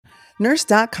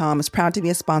Nurse.com is proud to be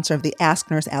a sponsor of the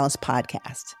Ask Nurse Alice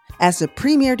podcast. As the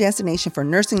premier destination for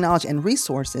nursing knowledge and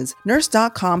resources,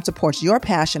 Nurse.com supports your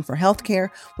passion for healthcare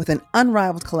with an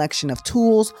unrivaled collection of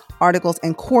tools, articles,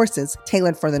 and courses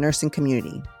tailored for the nursing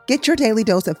community. Get your daily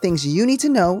dose of things you need to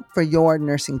know for your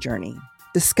nursing journey.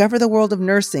 Discover the world of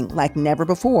nursing like never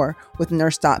before with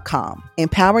Nurse.com.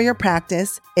 Empower your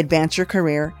practice, advance your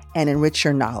career, and enrich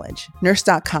your knowledge.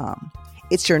 Nurse.com.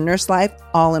 It's your nurse life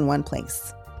all in one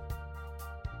place.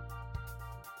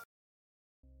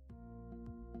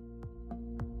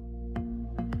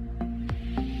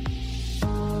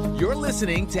 You're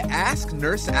listening to Ask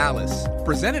Nurse Alice,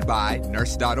 presented by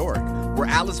Nurse.org, where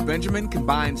Alice Benjamin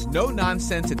combines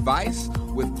no-nonsense advice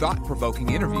with thought-provoking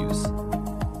interviews.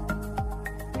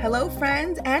 Hello,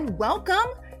 friends, and welcome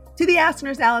to the Ask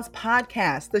Nurse Alice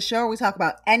podcast, the show where we talk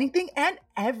about anything and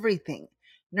everything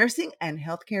nursing and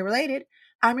healthcare related.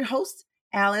 I'm your host,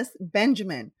 Alice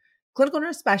Benjamin, clinical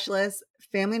nurse specialist,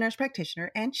 family nurse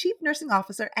practitioner, and chief nursing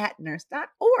officer at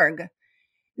Nurse.org.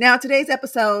 Now, today's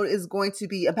episode is going to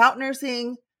be about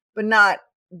nursing, but not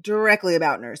directly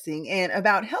about nursing and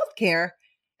about healthcare.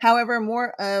 However,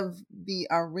 more of the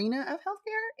arena of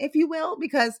healthcare, if you will,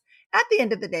 because at the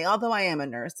end of the day, although I am a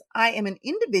nurse, I am an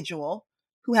individual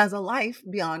who has a life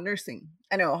beyond nursing.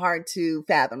 I know, hard to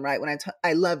fathom, right? When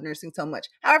I love nursing so much.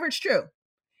 However, it's true.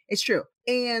 It's true.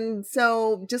 And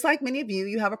so just like many of you,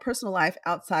 you have a personal life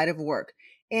outside of work.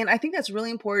 And I think that's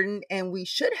really important. And we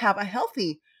should have a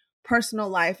healthy personal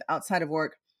life outside of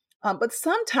work. But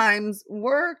sometimes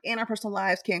work and our personal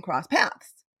lives can cross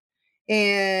paths.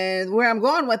 And where I'm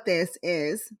going with this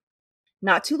is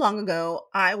not too long ago,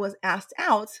 I was asked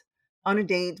out on a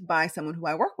date by someone who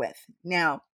I work with.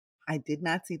 Now, I did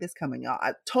not see this coming, y'all.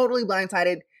 I totally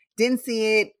blindsided, didn't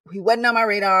see it. He wasn't on my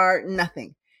radar,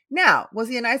 nothing. Now, was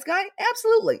he a nice guy?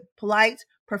 Absolutely. Polite,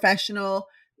 professional,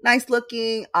 nice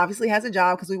looking, obviously has a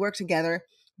job because we work together,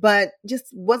 but just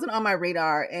wasn't on my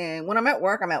radar. And when I'm at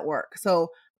work, I'm at work. So,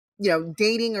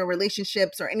 dating or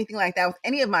relationships or anything like that with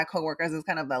any of my coworkers is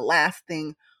kind of the last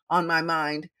thing on my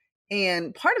mind.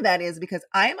 And part of that is because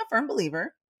I am a firm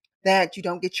believer that you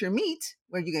don't get your meat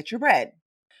where you get your bread.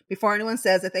 Before anyone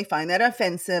says that they find that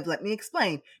offensive, let me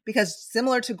explain. Because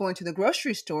similar to going to the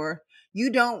grocery store,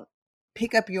 you don't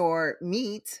pick up your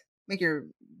meat, make your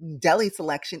deli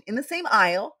selection in the same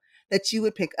aisle that you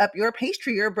would pick up your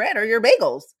pastry, your bread, or your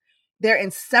bagels. They're in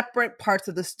separate parts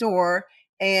of the store,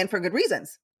 and for good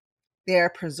reasons. They're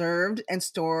preserved and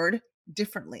stored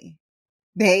differently.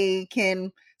 They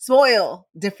can spoil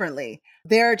differently.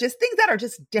 There are just things that are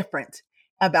just different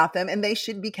about them, and they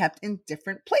should be kept in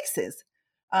different places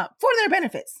for their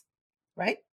benefits,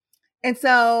 right? And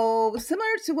so similar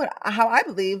to how I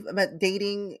believe about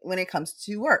dating when it comes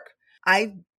to work,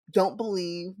 I don't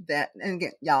believe that, and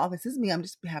again, y'all, this is me. I'm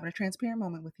just having a transparent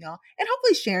moment with y'all and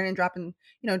hopefully sharing and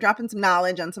dropping some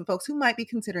knowledge on some folks who might be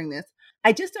considering this.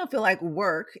 I just don't feel like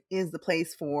work is the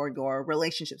place for your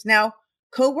relationships. Now,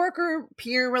 coworker,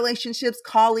 peer relationships,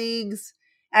 colleagues,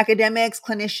 academics,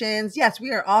 clinicians, yes,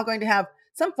 we are all going to have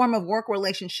some form of work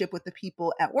relationship with the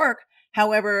people at work.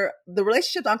 However, the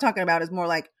relationship I'm talking about is more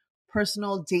like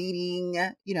personal dating,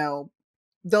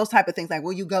 those type of things. Like,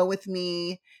 will you go with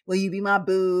me? Will you be my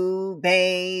boo,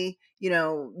 bae?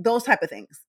 Those type of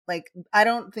things. Like, I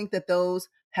don't think that those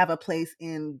have a place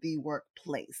in the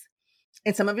workplace.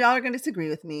 And some of y'all are going to disagree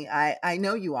with me. I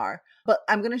know you are, but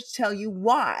I'm going to tell you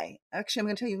why. Actually, I'm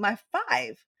going to tell you my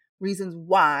 5 reasons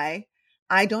why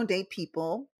I don't date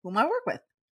people whom I work with.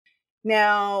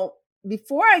 Now,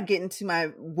 before I get into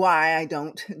my why I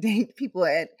don't date people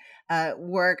at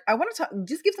work, I want to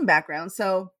just give some background.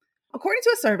 So according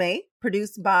to a survey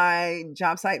produced by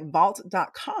job site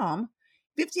vault.com,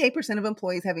 58% of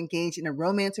employees have engaged in a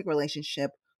romantic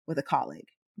relationship with a colleague.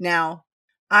 Now,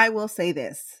 I will say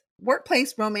this.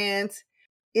 Workplace romance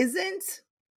isn't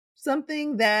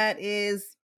something that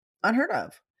is unheard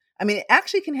of. I mean, it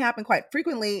actually can happen quite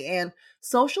frequently, and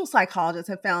social psychologists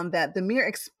have found that the mere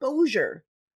exposure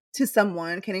to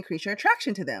someone can increase your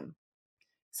attraction to them.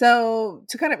 So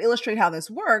to kind of illustrate how this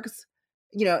works,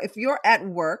 if you're at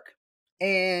work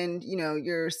and,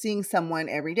 you're seeing someone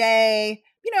every day,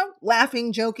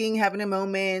 laughing, joking, having a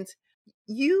moment,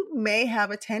 you may have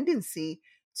a tendency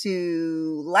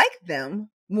to like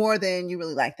them more than you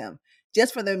really like them,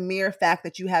 just for the mere fact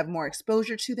that you have more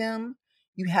exposure to them.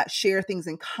 You share things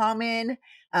in common.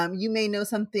 You may know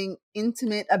something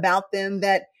intimate about them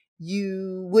that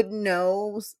you wouldn't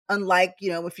know, unlike,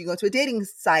 if you go to a dating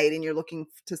site and you're looking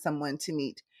to someone to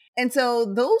meet. And so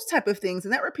those type of things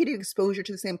and that repeated exposure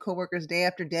to the same coworkers day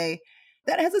after day,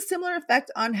 that has a similar effect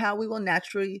on how we will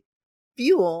naturally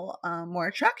fuel more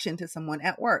attraction to someone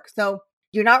at work. So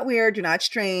you're not weird, you're not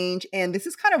strange. And this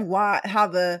is kind of how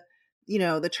the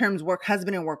terms work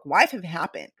husband and work wife have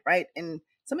happened, right? And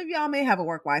some of y'all may have a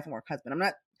work wife and work husband.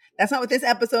 That's not what this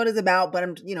episode is about, but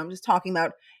I'm just talking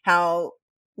about how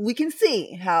we can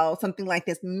see how something like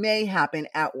this may happen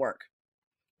at work,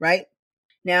 right?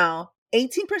 Now,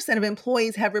 18% of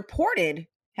employees have reported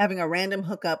having a random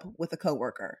hookup with a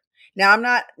coworker. Now, I'm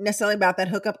not necessarily about that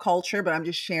hookup culture, but I'm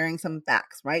just sharing some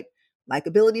facts, right?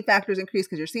 Likability factors increase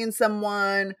because you're seeing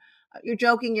someone, you're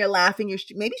joking, you're laughing, you're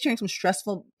maybe sharing some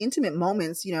stressful, intimate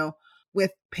moments,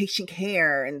 with patient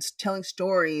care and telling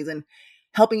stories and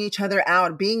helping each other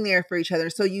out, being there for each other.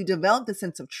 So you develop the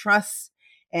sense of trust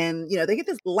and, they get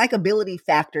this likability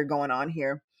factor going on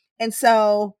here. And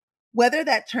so whether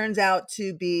that turns out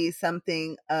to be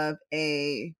something of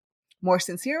a more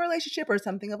sincere relationship or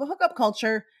something of a hookup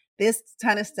culture, this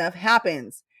kind of stuff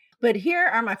happens. But here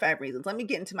are my 5 reasons. Let me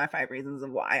get into my 5 reasons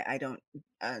of why I don't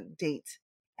date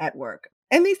at work.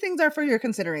 And these things are for your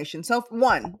consideration. So,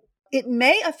 1, it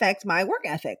may affect my work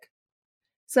ethic.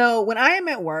 So when I am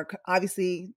at work,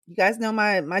 obviously, you guys know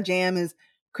my jam is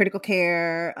critical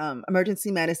care, emergency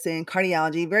medicine,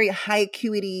 cardiology, very high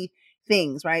acuity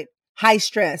things, right? High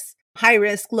stress, high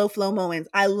risk, low flow moments.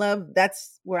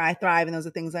 That's where I thrive, and those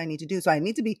are things I need to do. So I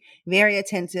need to be very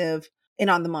attentive and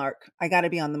on the mark. I got to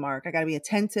be on the mark. I got to be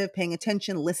attentive, paying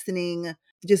attention, listening,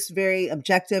 just very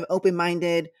objective,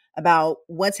 open-minded about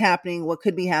what's happening, what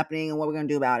could be happening, and what we're going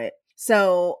to do about it.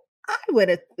 So I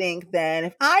would think that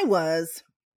if I was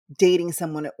dating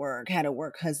someone at work, had a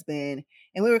work husband,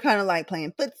 and we were kind of like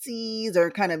playing footsies or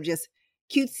kind of just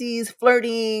cutesies,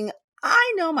 flirting,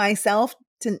 I know myself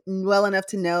well enough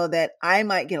to know that I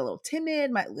might get a little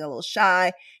timid, might get a little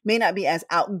shy, may not be as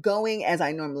outgoing as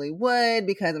I normally would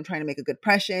because I'm trying to make a good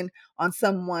impression on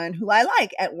someone who I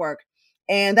like at work.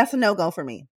 And that's a no-go for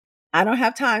me. I don't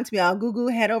have time to be all goo-goo,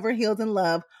 head over heels in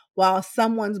love while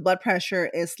someone's blood pressure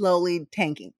is slowly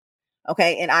tanking.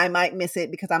 Okay. And I might miss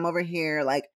it because I'm over here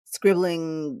like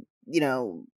scribbling,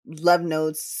 love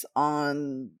notes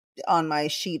on my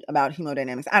sheet about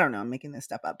hemodynamics. I don't know. I'm making this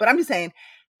stuff up, but I'm just saying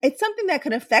it's something that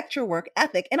could affect your work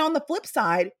ethic. And on the flip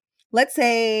side, let's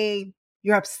say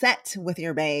you're upset with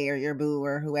your bae or your boo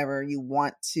or whoever you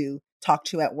want to talk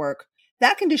to at work.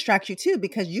 That can distract you too,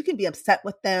 because you can be upset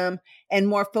with them and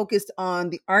more focused on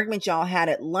the argument y'all had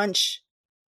at lunch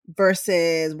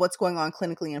versus what's going on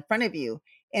clinically in front of you.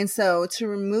 And so to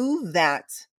remove that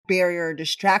barrier or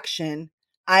distraction,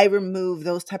 I remove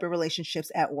those type of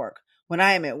relationships at work. When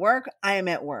I am at work, I am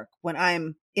at work. When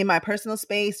I'm in my personal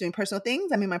space doing personal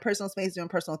things, I'm in my personal space doing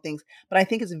personal things. But I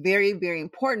think it's very, very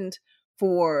important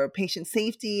for patient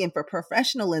safety and for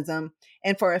professionalism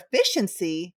and for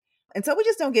efficiency. And so we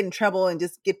just don't get in trouble and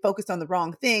just get focused on the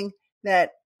wrong thing,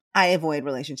 that I avoid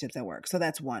relationships at work. So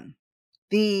that's 1.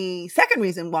 The second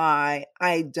reason why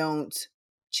I don't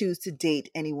choose to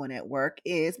date anyone at work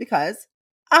is because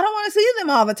I don't want to see them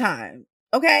all the time.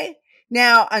 Okay.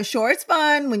 Now, I'm sure it's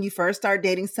fun when you first start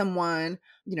dating someone,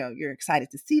 you're excited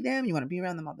to see them. You want to be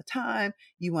around them all the time.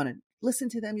 You want to listen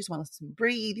to them. You just want to listen to them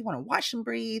breathe. You want to watch them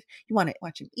breathe. You want to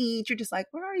watch them eat. You're just like,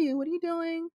 where are you? What are you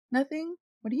doing? Nothing.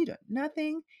 What are you doing?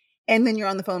 Nothing. And then you're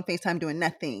on the phone FaceTime doing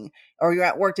nothing, or you're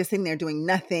at work just sitting there doing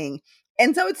nothing.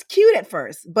 And so it's cute at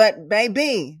first, but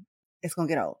baby, it's going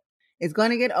to get old. It's going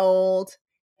to get old,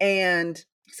 and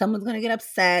someone's going to get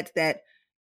upset that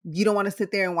you don't want to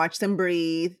sit there and watch them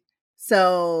breathe.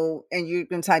 So, and you're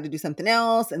going to decide to do something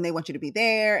else and they want you to be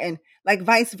there, and like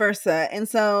vice versa. And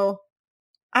so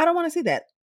I don't want to see that.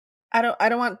 I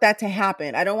don't want that to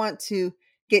happen. I don't want to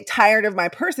get tired of my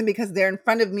person because they're in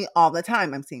front of me all the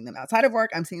time. I'm seeing them outside of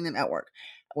work. I'm seeing them at work.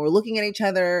 We're looking at each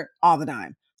other all the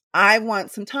time. I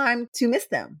want some time to miss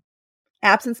them.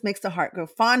 Absence makes the heart grow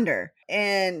fonder.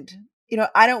 And,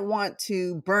 I don't want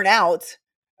to burn out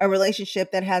a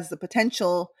relationship that has the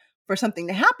potential for something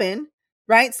to happen,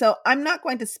 right? So I'm not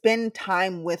going to spend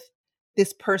time with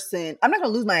this person. I'm not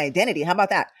going to lose my identity. How about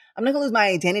that? I'm not going to lose my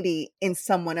identity in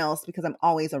someone else because I'm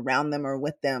always around them or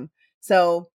with them.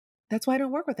 So that's why I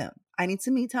don't work with them. I need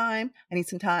some me time. I need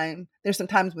some time. There's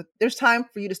time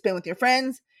for you to spend with your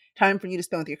friends, time for you to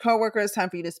spend with your coworkers, time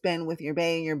for you to spend with your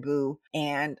bae and your boo.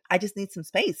 And I just need some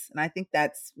space. And I think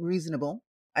that's reasonable.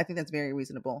 I think that's very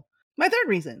reasonable. My third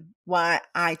reason why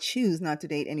I choose not to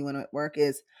date anyone at work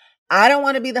is I don't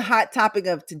want to be the hot topic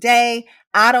of today.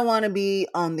 I don't want to be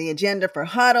on the agenda for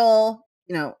huddle,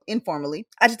 informally.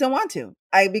 I just don't want to.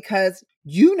 Because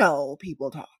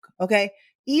people talk, okay?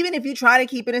 Even if you try to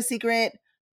keep it a secret,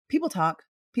 people talk.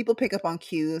 People pick up on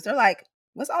cues. They're like,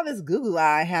 what's all this goo-goo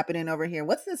eye happening over here?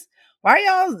 What's this? Why are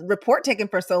y'all report taking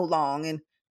for so long? And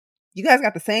You guys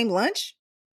got the same lunch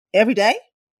every day?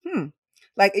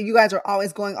 Like you guys are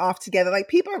always going off together. Like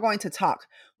people are going to talk,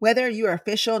 whether you're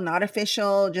official, not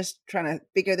official, just trying to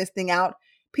figure this thing out.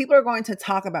 People are going to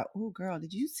talk about, oh, girl,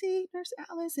 did you see Nurse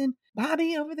Alice and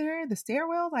Bobby over there, the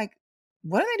stairwell? Like,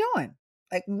 what are they doing?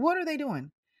 Like, what are they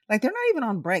doing? Like, they're not even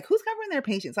on break. Who's covering their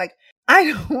patients? Like, I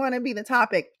don't want to be the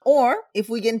topic. Or if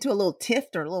we get into a little tiff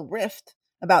or a little rift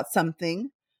about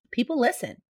something, people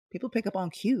listen. People pick up on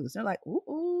cues. They're like,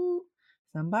 ooh,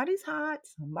 somebody's hot,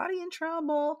 somebody in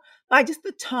trouble, by just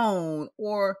the tone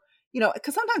or,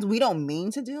 because sometimes we don't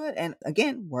mean to do it. And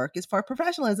again, work is for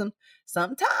professionalism.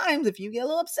 Sometimes if you get a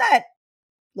little upset, a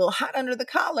little hot under the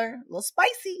collar, a little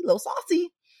spicy, a little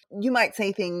saucy, you might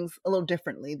say things a little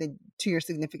differently to your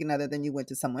significant other than you would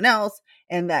to someone else.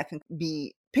 And that can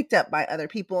be picked up by other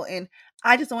people. And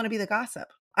I just don't want to be the gossip.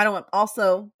 I don't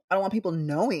want people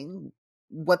knowing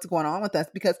what's going on with us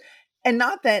and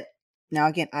not that, now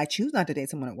again, I choose not to date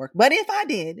someone at work, but if I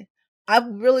did, I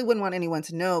really wouldn't want anyone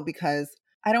to know because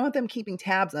I don't want them keeping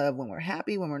tabs of when we're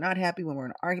happy, when we're not happy, when we're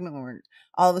in an argument, when we're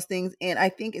all those things. And I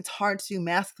think it's hard to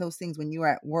mask those things when you're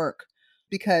at work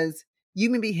because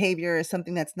human behavior is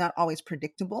something that's not always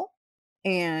predictable.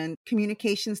 And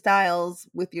communication styles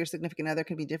with your significant other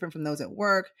can be different from those at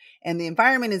work. And the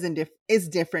environment is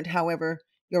different. However,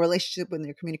 your relationship and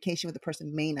your communication with the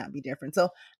person may not be different. So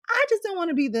I just don't want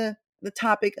to be the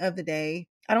topic of the day.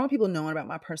 I don't want people knowing about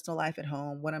my personal life at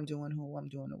home, what I'm doing, who I'm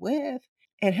doing it with.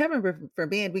 And heaven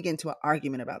forbid we get into an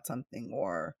argument about something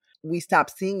or we stop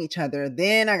seeing each other.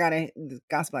 Then I got to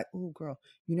gossip like, oh, girl,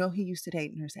 he used to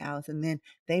date Nurse Alice and then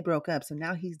they broke up. So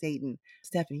now he's dating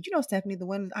Stephanie. Stephanie, the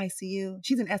one in ICU?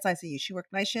 She's in SICU. She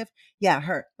worked night shift. Yeah,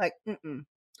 her. Like,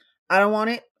 I don't want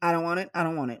it. I don't want it. I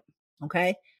don't want it.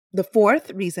 Okay. The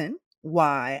fourth reason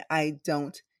why I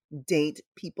don't date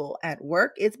people at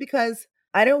work is because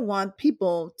I don't want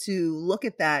people to look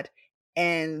at that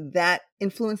and that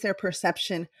influence their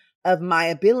perception of my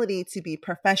ability to be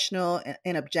professional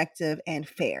and objective and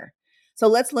fair. So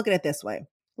let's look at it this way.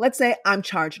 Let's say I'm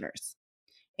charge nurse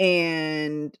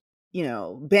and,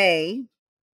 Bay,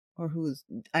 or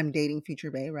I'm dating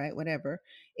future Bay, right? Whatever,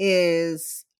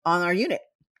 is on our unit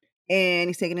and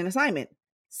he's taking an assignment.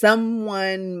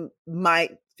 Someone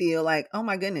might feel like, oh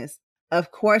my goodness,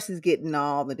 of course he's getting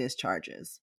all the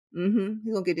discharges. He's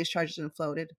gonna get discharges and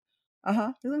floated. He's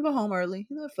gonna go home early.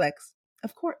 He's gonna flex.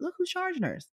 Of course, look who's charge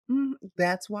nurse.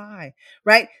 That's why,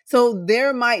 right? So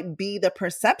there might be the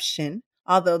perception,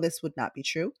 although this would not be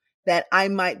true, that I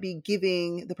might be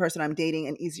giving the person I'm dating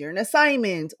an easier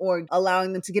assignment or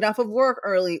allowing them to get off of work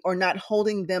early or not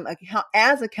holding them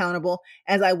as accountable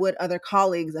as I would other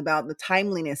colleagues about the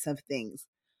timeliness of things.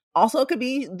 Also, it could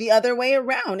be the other way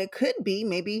around. It could be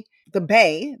maybe the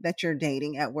bae that you're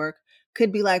dating at work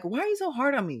could be like, why are you so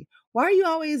hard on me? Why are you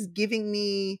always giving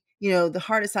me, the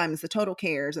hard assignments, the total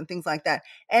cares and things like that?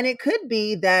 And it could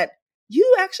be that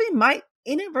you actually might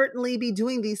inadvertently be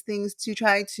doing these things to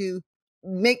try to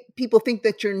make people think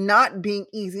that you're not being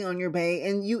easy on your bae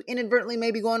and you inadvertently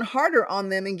may be going harder on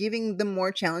them and giving them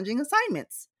more challenging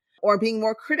assignments or being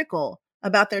more critical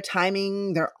about their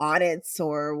timing, their audits,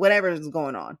 or whatever is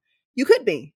going on. You could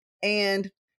be.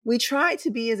 And we try to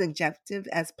be as objective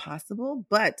as possible,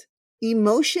 but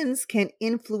emotions can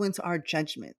influence our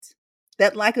judgment.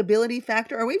 That likability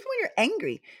factor, or even when you're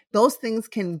angry, those things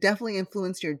can definitely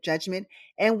influence your judgment.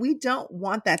 And we don't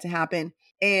want that to happen.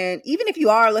 And even if you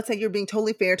are, let's say you're being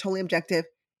totally fair, totally objective,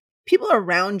 people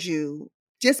around you,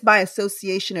 just by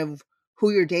association of who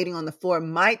you're dating on the floor,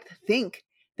 might think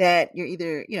that you're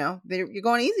either, you're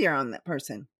going easier on that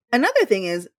person. Another thing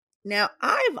is, now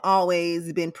I've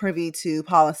always been privy to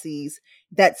policies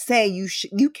that say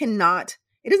you cannot,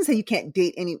 it doesn't say you can't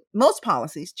date most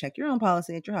policies, check your own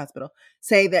policy at your hospital,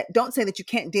 don't say that you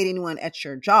can't date anyone at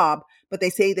your job, but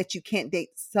they say that you can't date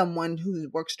someone who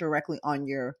works directly on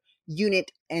your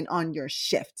unit and on your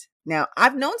shift. Now,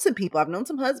 I've known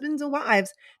some husbands and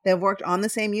wives that have worked on the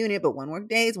same unit, but one worked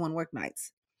days, one worked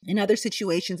nights. In other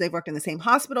situations, they've worked in the same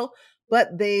hospital,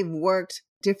 but they've worked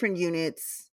different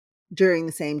units during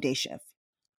the same day shift.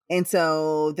 And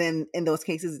so then in those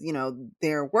cases,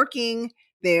 they're working,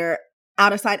 they're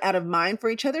out of sight, out of mind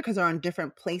for each other because they're on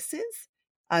different places,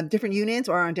 different units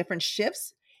or on different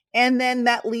shifts. And then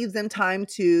that leaves them time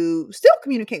to still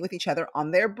communicate with each other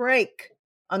on their break,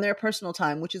 on their personal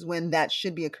time, which is when that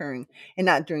should be occurring and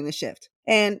not during the shift.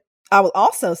 And I will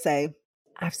also say,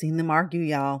 I've seen them argue,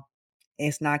 y'all.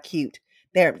 It's not cute.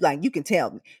 They're like, you can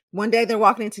tell. One day they're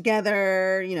walking in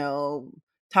together,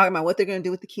 talking about what they're going to do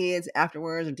with the kids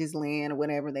afterwards or Disneyland or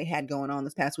whatever they had going on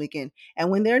this past weekend. And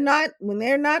when they're not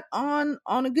on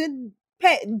a good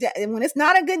pay, when it's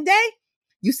not a good day,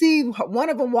 You see one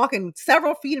of them walking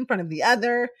several feet in front of the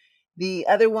other. The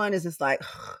other one is just like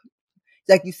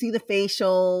you see the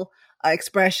facial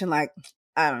expression, like,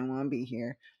 I don't want to be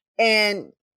here.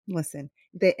 And listen,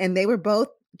 they were both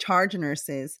charge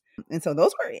nurses. And so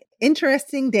those were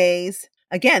interesting days.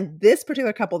 Again, this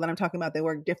particular couple that I'm talking about, they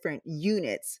work different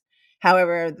units.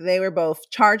 However, they were both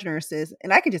charge nurses.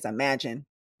 And I can just imagine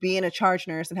being a charge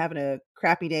nurse and having a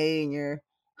crappy day and your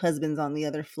husband's on the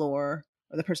other floor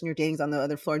or the person you're dating is on the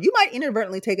other floor. You might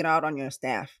inadvertently take it out on your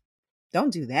staff.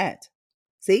 Don't do that.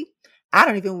 See, I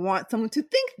don't even want someone to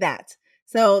think that.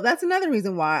 So that's another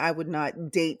reason why I would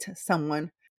not date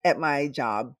someone at my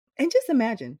job. And just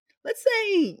imagine, let's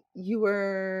say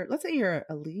you're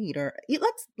a lead, or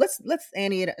let's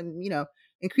Annie it,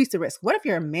 increase the risk. What if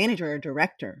you're a manager or a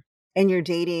director and you're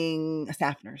dating a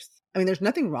staff nurse? I mean, there's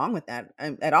nothing wrong with that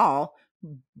at all.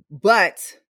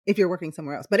 But if you're working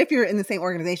somewhere else, but if you're in the same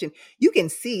organization, you can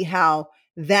see how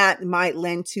that might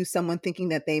lend to someone thinking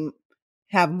that they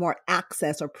have more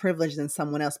access or privilege than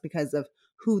someone else because of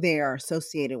who they are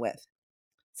associated with.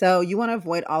 So you want to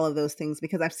avoid all of those things,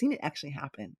 because I've seen it actually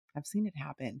happen. I've seen it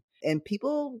happen. And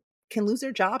people can lose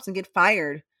their jobs and get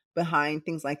fired behind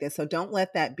things like this. So don't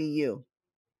let that be you.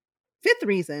 Fifth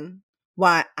reason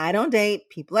why I don't date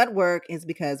people at work is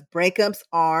because breakups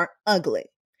are ugly.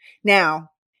 Now,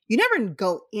 you never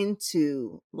go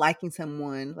into liking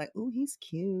someone like, oh, he's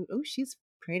cute. Oh, she's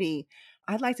pretty.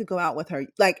 I'd like to go out with her.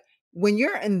 Like, when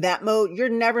you're in that mode, you're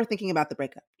never thinking about the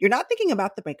breakup. You're not thinking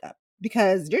about the breakup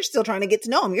because you're still trying to get to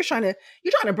know him. You're trying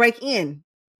to break in,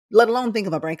 let alone think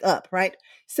of a breakup, right?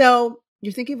 So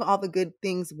you're thinking of all the good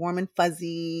things, warm and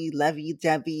fuzzy,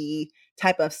 lovey-dovey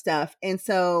type of stuff. And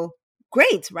so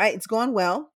great, right? It's going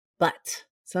well, but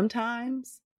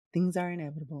sometimes things are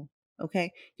inevitable.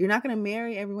 Okay. You're not going to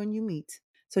marry everyone you meet.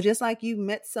 So just like you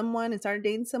met someone and started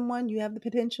dating someone, you have the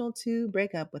potential to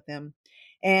break up with them.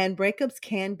 And breakups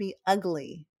can be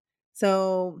ugly.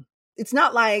 So it's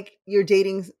not like you're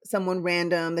dating someone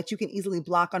random that you can easily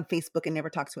block on Facebook and never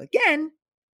talk to again.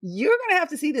 You're going to have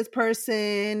to see this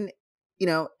person,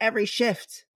 every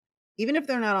shift, even if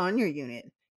they're not on your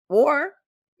unit. Or,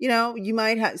 you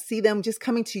might see them just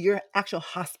coming to your actual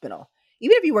hospital.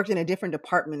 Even if you worked in a different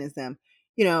department as them,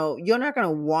 you're not going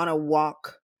to want to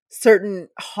walk certain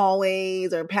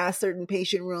hallways or past certain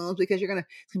patient rooms because it's going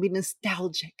to be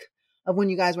nostalgic of when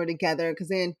you guys were together. Because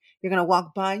then you're going to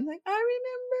walk by and you're like, I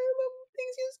remember when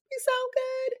things used to be so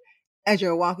good, as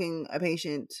you're walking a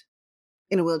patient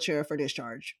in a wheelchair for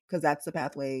discharge, because that's the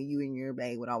pathway you and your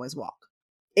bae would always walk.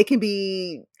 It can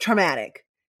be traumatic,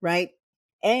 right?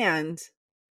 And,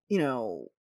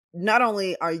 not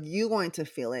only are you going to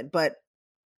feel it, but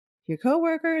your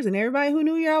coworkers and everybody who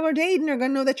knew y'all were dating are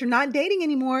going to know that you're not dating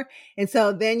anymore. And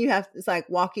so then it's like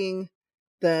walking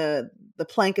the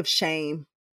plank of shame.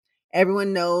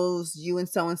 Everyone knows you and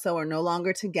so are no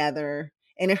longer together,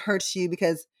 and it hurts you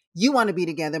because you want to be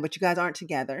together, but you guys aren't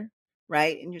together,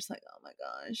 right? And you're just like, oh my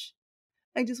gosh,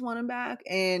 I just want him back.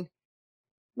 And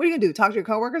what are you gonna do? Talk to your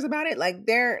coworkers about it? Like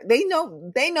they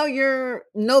know you're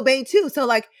no bae too. So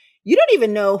like, you don't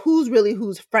even know who's really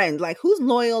who's friend, like who's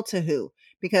loyal to who,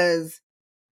 because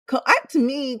to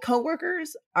me,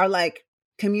 coworkers are like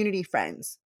community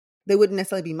friends. They wouldn't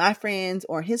necessarily be my friends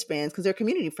or his friends because they're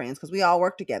community friends, because we all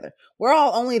work together. We're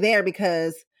all only there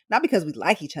not because we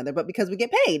like each other, but because we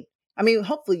get paid. I mean,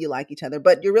 hopefully you like each other,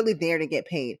 but you're really there to get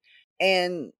paid.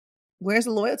 And where's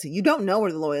the loyalty? You don't know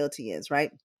where the loyalty is,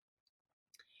 right?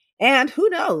 And who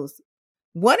knows?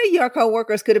 One of your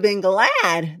coworkers could have been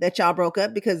glad that y'all broke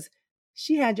up because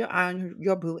she had your eye on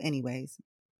your boo anyways.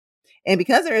 And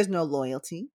because there is no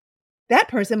loyalty, that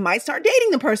person might start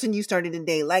dating the person you started to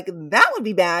date. Like, that would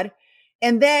be bad.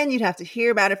 And then you'd have to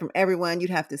hear about it from everyone. You'd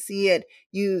have to see it.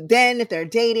 Then if they're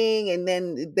dating and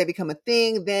then they become a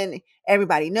thing, then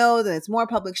everybody knows, and it's more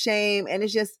public shame. And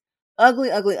it's just ugly,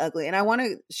 ugly, ugly. And I want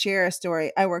to share a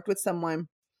story. I worked with someone.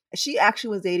 She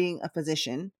actually was dating a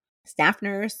physician, staff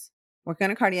nurse, working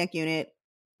on a cardiac unit,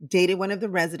 dated one of the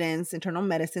residents, internal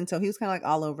medicine. So he was kind of like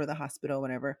all over the hospital,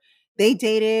 whatever. They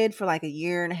dated for like a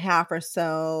year and a half or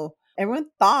so. Everyone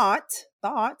thought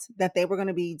that they were going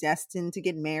to be destined to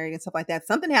get married and stuff like that.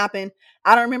 Something happened.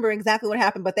 I don't remember exactly what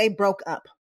happened, but they broke up.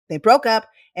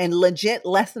 And legit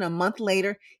less than a month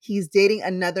later, he's dating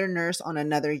another nurse on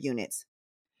another unit.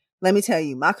 Let me tell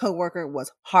you, my coworker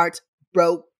was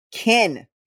heartbroken.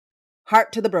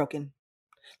 Heart to the broken.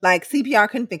 Like, CPR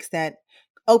couldn't fix that.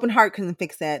 Open heart couldn't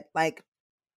fix that. Like,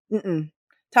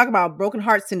 talk about broken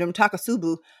heart syndrome,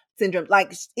 Takotsubo syndrome.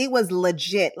 Like, it was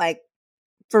legit. Like,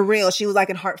 for real, she was like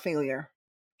in heart failure.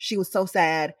 She was so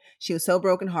sad. She was so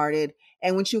brokenhearted.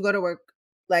 And when she would go to work,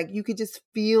 Like you could just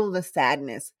feel the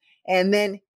sadness. And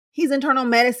then he's internal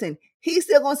medicine. He's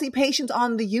still going to see patients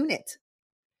on the unit.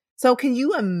 So can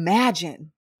you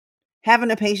imagine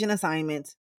having a patient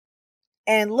assignment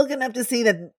and looking up to see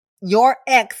that your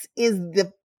ex is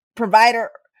the provider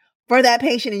for that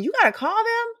patient and you got to call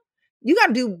them? You got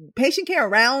to do patient care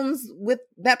rounds with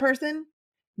that person?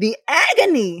 The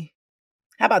agony.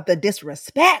 How about the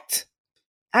disrespect?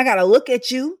 I got to look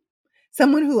at you,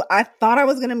 someone who I thought I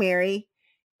was going to marry,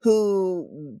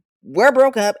 who we're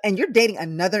broke up, and you're dating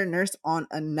another nurse on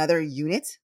another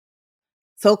unit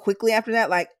so quickly after that.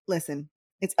 Like, listen,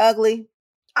 it's ugly.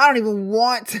 I don't even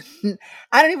want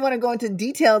to go into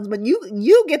details, but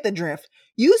you get the drift.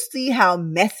 You see how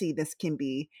messy this can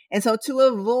be. And so to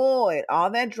avoid all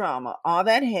that drama, all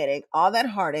that headache, all that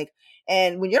heartache,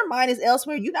 and when your mind is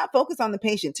elsewhere, you're not focused on the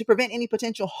patient to prevent any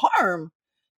potential harm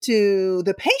to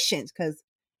the patient, because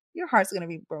your heart's going to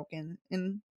be broken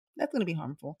and that's going to be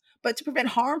harmful. But to prevent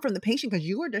harm from the patient because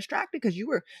you were distracted, because you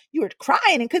were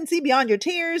crying and couldn't see beyond your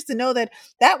tears, to know that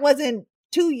that wasn't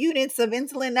 2 units of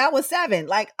insulin, that was 7.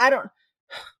 Like, I don't,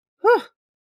 whew,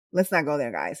 let's not go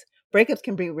there, guys. Breakups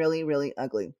can be really, really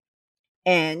ugly.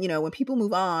 And, when people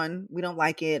move on, we don't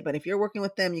like it. But if you're working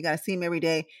with them, you got to see them every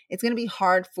day. It's going to be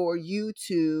hard for you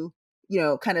to,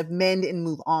 kind of mend and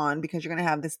move on, because you're going to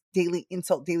have this daily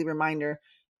insult, daily reminder.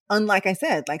 Unlike I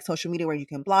said, like social media, where you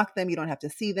can block them. You don't have to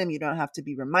see them. You don't have to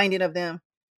be reminded of them.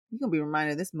 You're going to be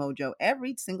reminded of this mojo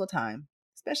every single time,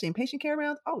 especially in patient care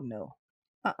rounds. Oh, no.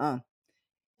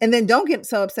 And then don't get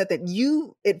so upset that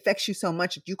it affects you so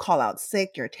much that you call out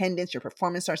sick, your attendance, your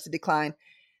performance starts to decline.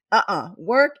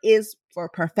 Work is for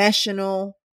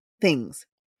professional things.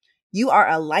 You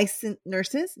are licensed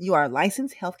nurses. You are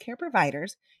licensed healthcare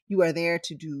providers. You are there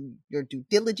to do your due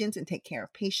diligence and take care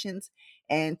of patients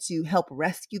and to help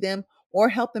rescue them or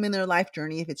help them in their life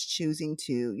journey if it's choosing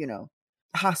to,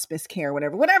 hospice care,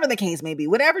 whatever the case may be,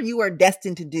 whatever you are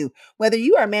destined to do, whether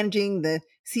you are managing the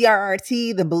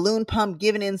CRRT, the balloon pump,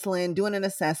 giving insulin, doing an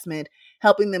assessment,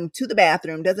 helping them to the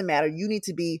bathroom, doesn't matter. You need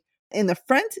to be in the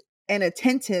front and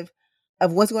attentive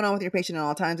of what's going on with your patient at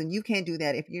all times. And you can't do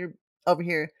that if you're over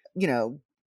here,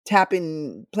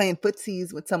 tapping, playing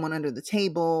footsies with someone under the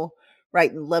table,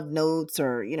 writing love notes,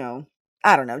 or,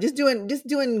 I don't know, just doing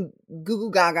goo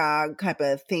goo gaga type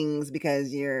of things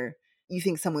because you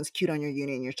think someone's cute on your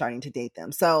unit and you're starting to date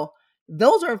them. So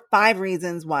those are 5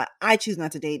 reasons why I choose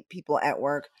not to date people at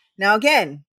work. Now,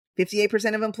 again,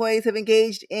 58% of employees have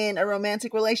engaged in a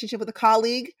romantic relationship with a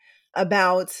colleague.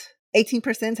 About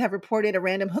 18% have reported a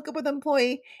random hookup with an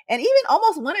employee. And even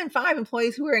almost 1 in 5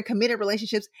 employees who are in committed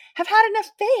relationships have had an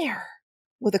affair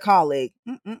with a colleague.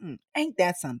 Ain't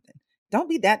that something? Don't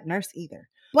be that nurse either.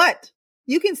 But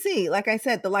you can see, like I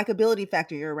said, the likability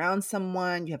factor. You're around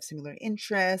someone, you have similar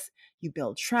interests, you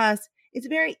build trust. It's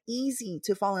very easy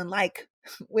to fall in like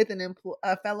with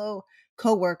a fellow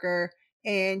coworker.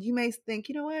 And you may think,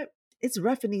 you know what? It's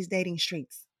rough in these dating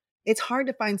streets. It's hard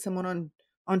to find someone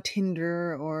on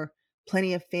Tinder or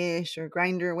Plenty of Fish or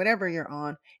Grindr, whatever you're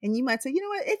on. And you might say, you know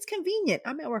what? It's convenient.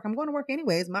 I'm at work. I'm going to work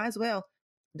anyways. Might as well.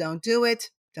 Don't do it.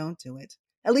 Don't do it.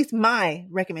 At least my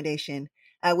recommendation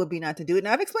would be not to do it.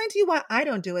 Now, I've explained to you why I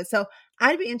don't do it. So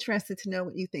I'd be interested to know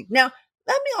what you think. Now,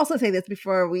 let me also say this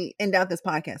before we end out this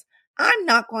podcast. I'm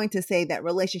not going to say that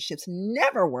relationships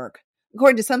never work.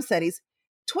 According to some studies,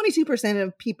 22%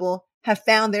 of people have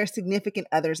found their significant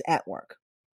others at work.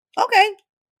 Okay,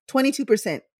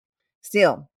 22%.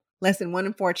 Still, less than 1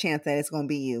 in 4 chance that it's going to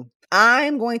be you.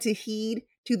 I'm going to heed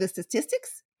to the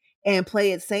statistics and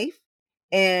play it safe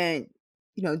and,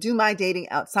 do my dating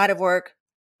outside of work.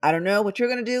 I don't know what you're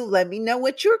going to do. Let me know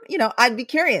what I'd be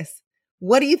curious.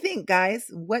 What do you think, guys?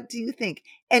 What do you think?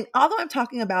 And although I'm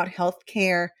talking about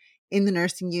healthcare in the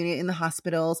nursing unit, in the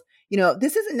hospitals,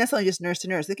 this isn't necessarily just nurse to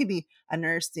nurse. It could be a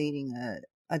nurse dating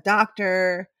a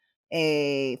doctor,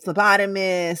 a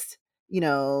phlebotomist,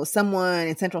 someone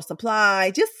in central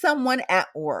supply, just someone at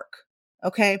work.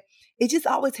 Okay. It just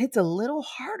always hits a little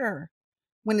harder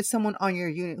when it's someone on your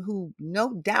unit who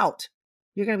no doubt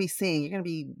you're going to be seeing, you're going to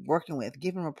be working with,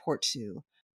 giving a report to,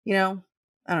 I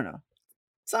don't know.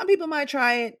 Some people might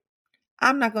try it.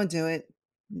 I'm not going to do it.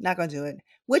 Not going to do it.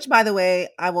 Which, by the way,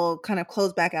 I will kind of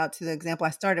close back out to the example I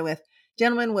started with.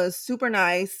 Gentleman was super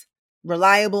nice,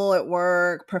 reliable at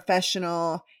work,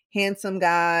 professional, handsome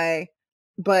guy.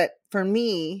 But for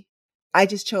me, I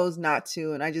just chose not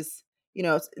to. And I just,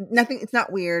 it's nothing, it's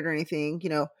not weird or anything,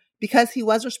 because he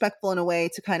was respectful in a way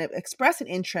to kind of express an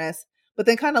interest, but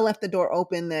then kind of left the door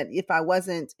open that if I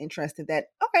wasn't interested, that,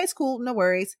 okay, it's cool, no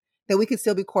worries, that we could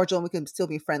still be cordial and we could still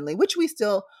be friendly, which we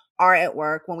still are at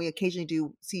work when we occasionally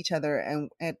do see each other and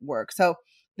at work. So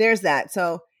there's that.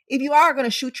 So if you are going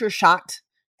to shoot your shot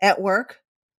at work,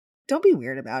 don't be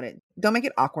weird about it. Don't make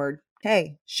it awkward.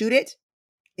 Hey, shoot it.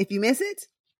 If you miss it,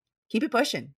 keep it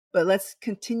pushing. But let's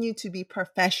continue to be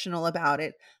professional about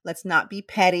it. Let's not be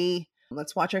petty.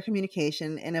 Let's watch our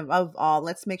communication. And above all,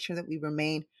 let's make sure that we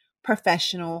remain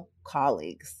professional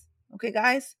colleagues. Okay,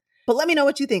 guys? But let me know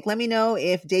what you think. Let me know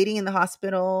if dating in the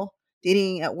hospital,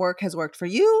 dating at work has worked for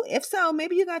you. If so,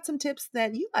 maybe you got some tips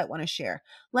that you might want to share.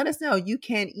 Let us know. You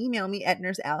can email me at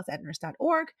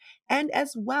nursealice@nurse.org. And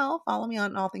as well, follow me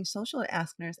on all things social at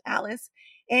Ask Nurse Alice.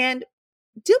 And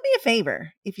do me a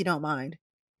favor, if you don't mind.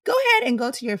 Go ahead and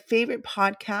go to your favorite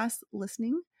podcast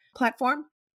listening platform.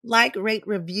 Like, rate,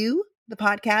 review the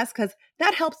podcast, because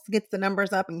that helps get the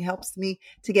numbers up and helps me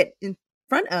to get in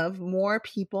front of more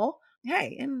people.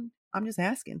 Hey, and I'm just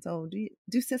asking. So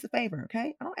do sis a favor,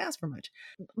 okay? I don't ask for much.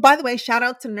 By the way, shout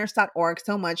out to nurse.org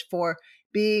so much for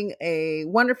being a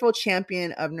wonderful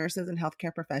champion of nurses and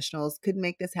healthcare professionals. Couldn't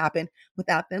make this happen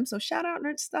without them. So shout out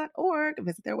nurse.org,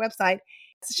 visit their website.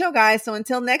 It's the show, guys. So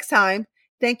until next time,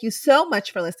 thank you so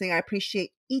much for listening. I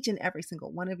appreciate each and every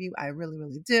single one of you. I really,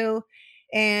 really do.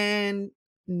 And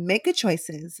make good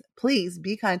choices. Please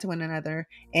be kind to one another.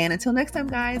 And until next time,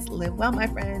 guys, live well, my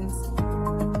friends.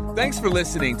 Thanks for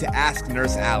listening to Ask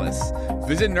Nurse Alice.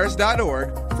 Visit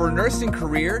nurse.org for nursing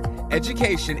career,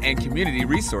 education, and community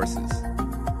resources.